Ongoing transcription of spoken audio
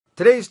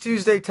Today's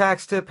Tuesday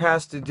tax tip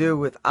has to do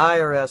with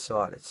IRS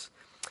audits.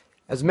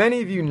 As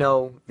many of you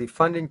know, the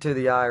funding to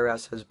the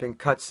IRS has been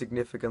cut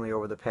significantly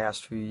over the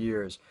past few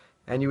years,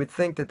 and you would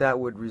think that that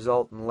would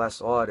result in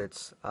less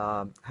audits.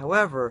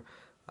 However,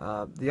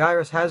 the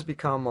IRS has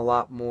become a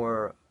lot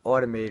more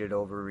automated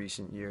over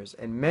recent years,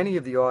 and many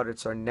of the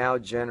audits are now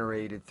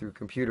generated through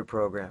computer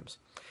programs.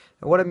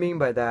 And what I mean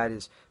by that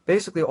is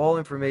basically all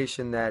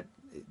information that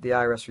the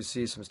IRS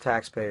receives from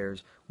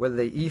taxpayers, whether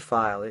they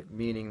e-file it,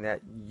 meaning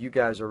that you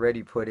guys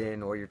already put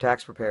in, or your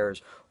tax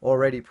preparers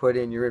already put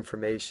in your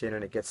information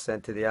and it gets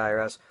sent to the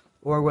IRS,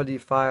 or whether you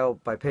file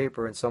by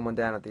paper and someone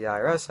down at the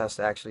IRS has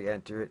to actually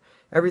enter it,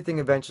 everything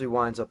eventually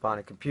winds up on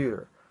a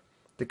computer.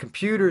 The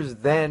computers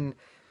then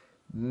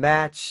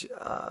match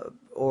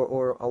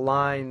or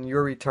align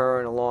your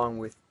return along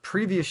with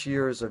previous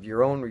years of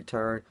your own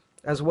return,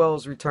 as well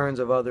as returns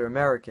of other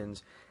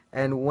Americans.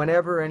 And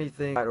whenever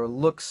anything or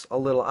looks a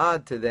little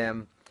odd to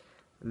them,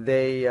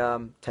 they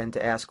tend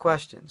to ask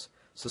questions.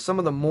 So some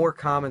of the more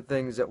common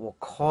things that will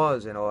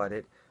cause an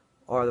audit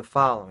are the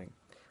following.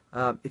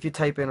 If you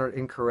type in an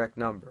incorrect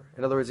number.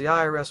 In other words, the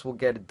IRS will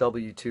get a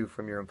W-2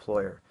 from your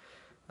employer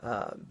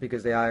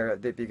because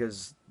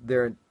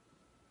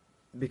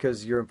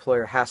your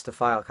employer has to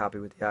file a copy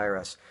with the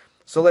IRS.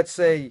 So let's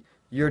say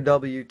your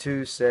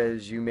W-2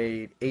 says you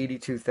made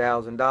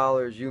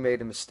 $82,000, you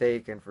made a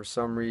mistake, and for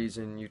some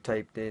reason you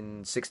typed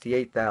in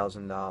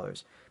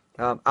 $68,000.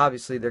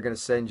 Obviously, they're going to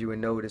send you a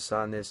notice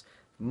on this.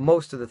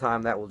 Most of the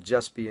time, that will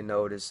just be a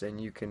notice, and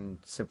you can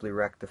simply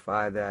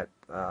rectify that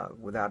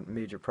without a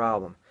major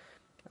problem.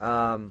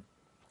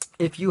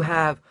 If you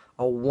have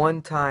a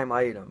one-time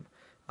item,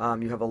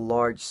 you have a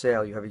large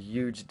sale, you have a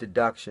huge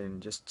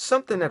deduction, just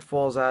something that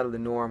falls out of the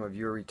norm of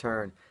your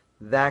return,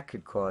 that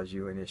could cause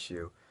you an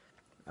issue.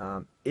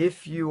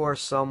 If you are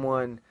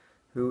someone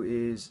who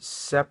is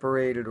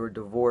separated or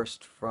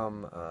divorced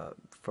from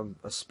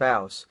a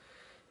spouse,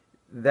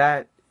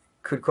 that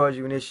could cause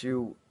you an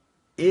issue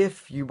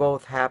if you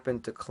both happen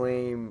to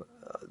claim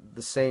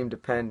the same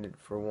dependent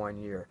for 1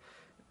 year.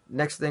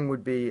 Next thing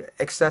would be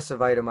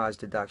excessive itemized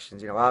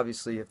deductions.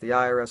 Obviously, if the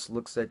IRS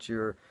looks at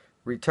your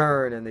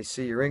return and they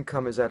see your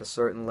income is at a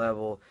certain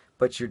level,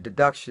 but your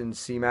deductions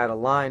seem out of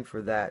line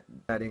for that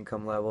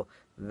income level,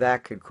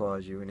 that could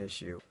cause you an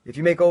issue. If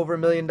you make over $1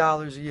 million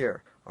a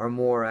year, are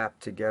more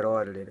apt to get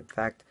audited. In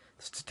fact,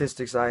 the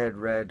statistics I had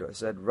read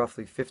said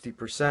roughly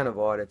 50% of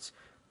audits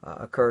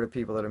occur to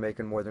people that are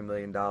making more than $1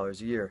 million a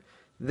year.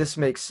 This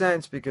makes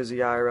sense because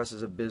the IRS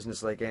is a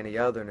business like any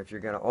other, and if you're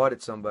going to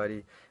audit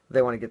somebody,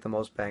 they want to get the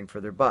most bang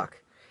for their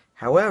buck.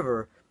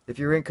 However, if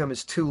your income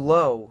is too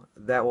low,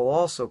 that will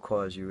also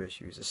cause you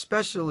issues,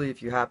 especially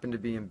if you happen to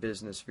be in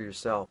business for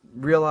yourself.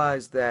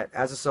 Realize that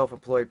as a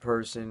self-employed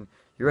person,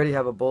 you already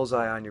have a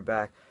bullseye on your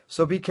back,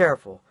 so be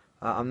careful.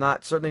 I'm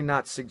certainly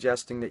not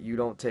suggesting that you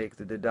don't take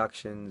the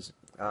deductions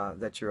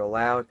that you're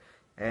allowed,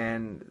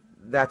 and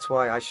that's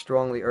why I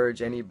strongly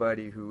urge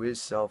anybody who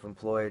is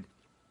self-employed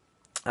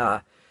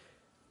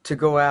to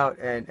go out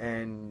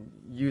and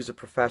use a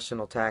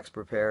professional tax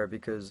preparer,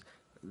 because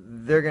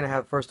they're going to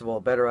have, first of all,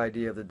 a better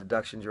idea of the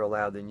deductions you're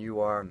allowed than you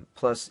are.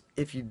 Plus,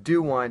 if you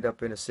do wind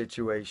up in a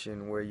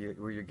situation where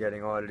you're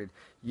getting audited,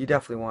 you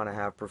definitely want to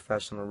have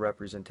professional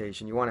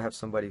representation. You want to have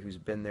somebody who's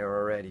been there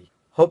already.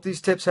 Hope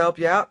these tips help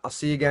you out. I'll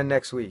see you again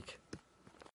next week.